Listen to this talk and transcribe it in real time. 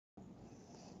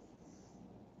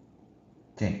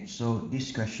Okay, so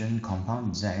this question,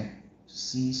 compound Z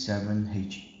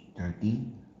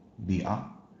C7H13Br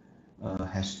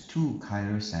has two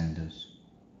chiral centers.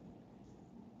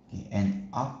 Okay, and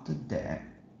after that,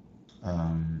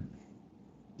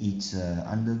 it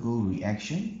undergo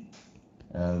reaction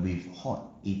with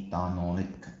hot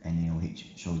ethanolic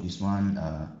NaOH. So this one,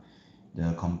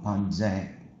 the compound Z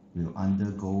will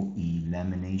undergo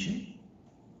elimination.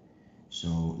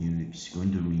 So it's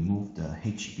going to remove the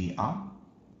HBr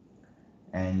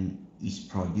and it's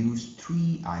produced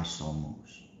 3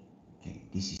 isomers. Okay,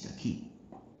 this is the key.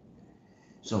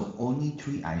 So only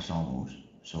 3 isomers.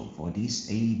 So for this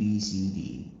A, B, C,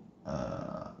 D,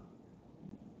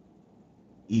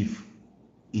 if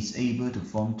it's able to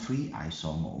form 3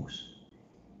 isomers,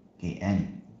 okay,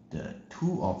 and the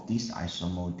 2 of these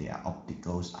isomers, they are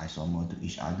optical isomers to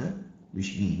each other,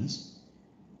 which means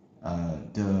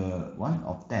the one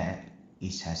of that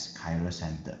has chiral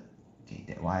center. Okay,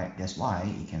 that's why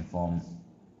it can form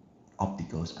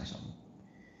optical isomer.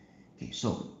 Okay,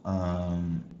 so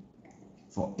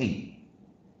for A,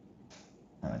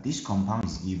 this compound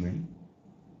is given.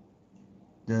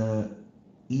 The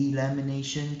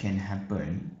elimination can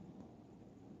happen,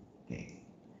 okay,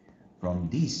 from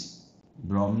this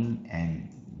bromine and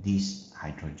this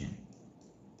hydrogen.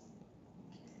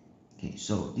 Okay,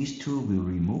 so these two will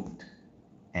removed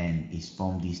and is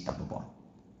form this double bond.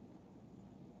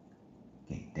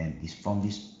 Okay, then is form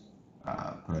this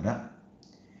product,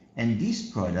 and this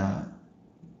product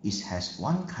has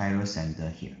one chiral center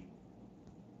here.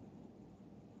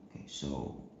 Okay,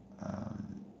 so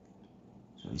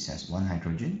so it has one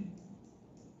hydrogen,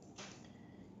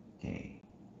 okay,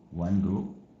 one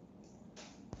group,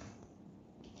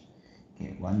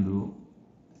 okay, one group,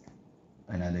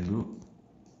 another group,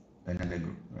 another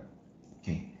group, right?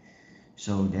 Okay,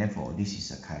 so therefore this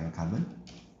is a chiral carbon,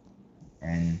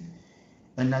 and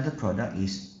another product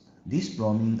is this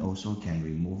bromine also can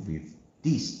remove with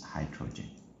this hydrogen.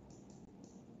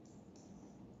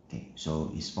 Okay,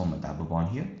 so it's form a double bond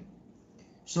here.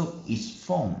 So it's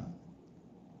formed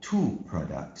 2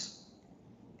 products,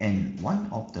 and one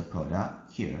of the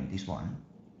product here, this one,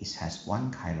 it has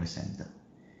one chiral center.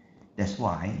 That's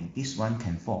why this one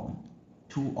can form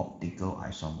 2 optical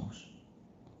isomers.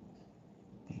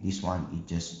 Okay, this one is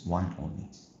just one only.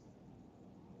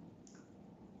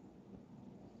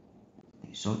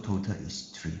 Okay, so total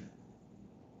is 3.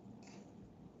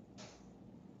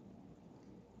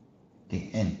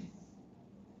 Okay, and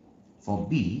for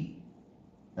B,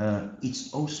 it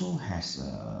also has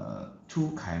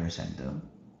 2 chiral center.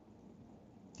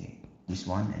 Okay, this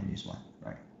one and this one,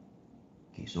 right?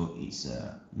 Okay, so it's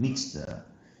meets the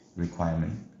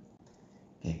requirement.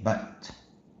 Okay, but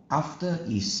after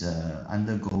it's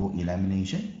undergo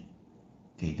elimination,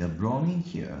 okay, the bromine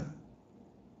here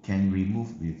can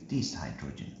remove with this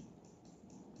hydrogen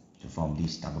to form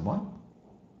this double bond,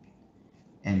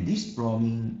 and this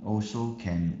bromine also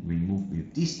can remove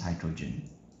with this hydrogen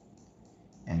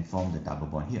and form the double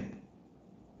bond here.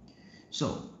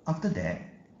 So after that,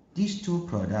 these 2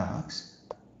 products,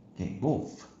 okay,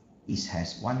 both it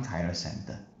has one chiral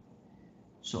center,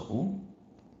 so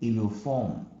it will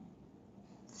form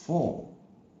 4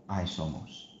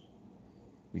 isomers,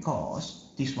 because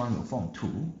this one will form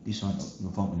 2, this one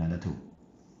will form another 2,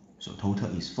 so total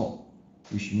is 4,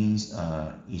 which means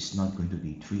it's not going to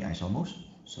be 3 isomers,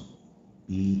 so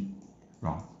B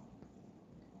wrong.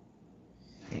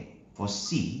 Okay, for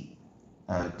C,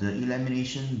 the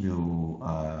elimination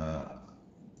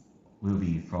will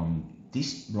be from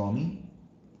this bromine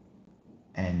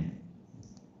and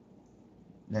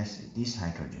let's say this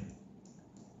hydrogen.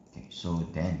 Okay, so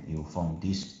then it will form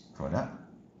this product,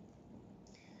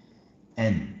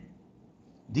 and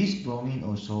this bromine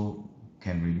also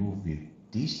can remove with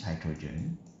this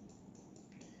hydrogen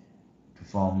to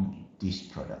form this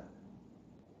product.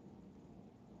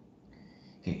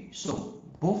 Okay, so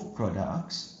both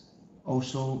products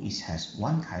also has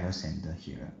one chiral center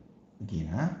here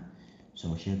again,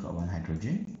 so here got one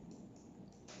hydrogen,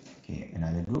 okay,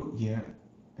 another group here,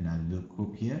 another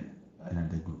group here,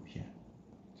 another group here.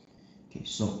 Okay,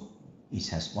 so it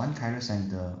has one chiral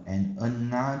center, and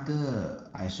another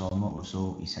isomer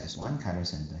also it has one chiral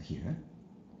center here,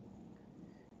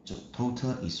 so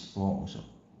total is 4 also.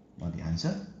 Now the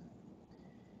answer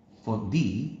for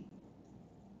D,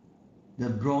 the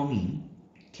bromine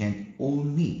can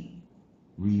only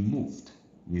removed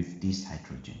with this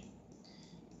hydrogen,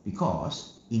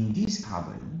 because in this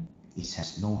carbon it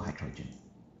has no hydrogen,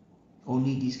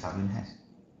 only this carbon has.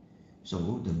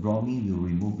 So the bromine will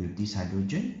remove with this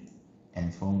hydrogen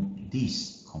and form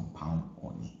this compound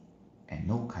only, and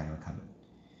no chiral carbon.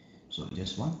 So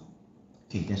just one.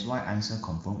 Okay, that's why answer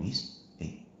confirm is A.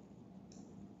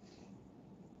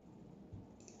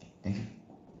 Okay, thank you.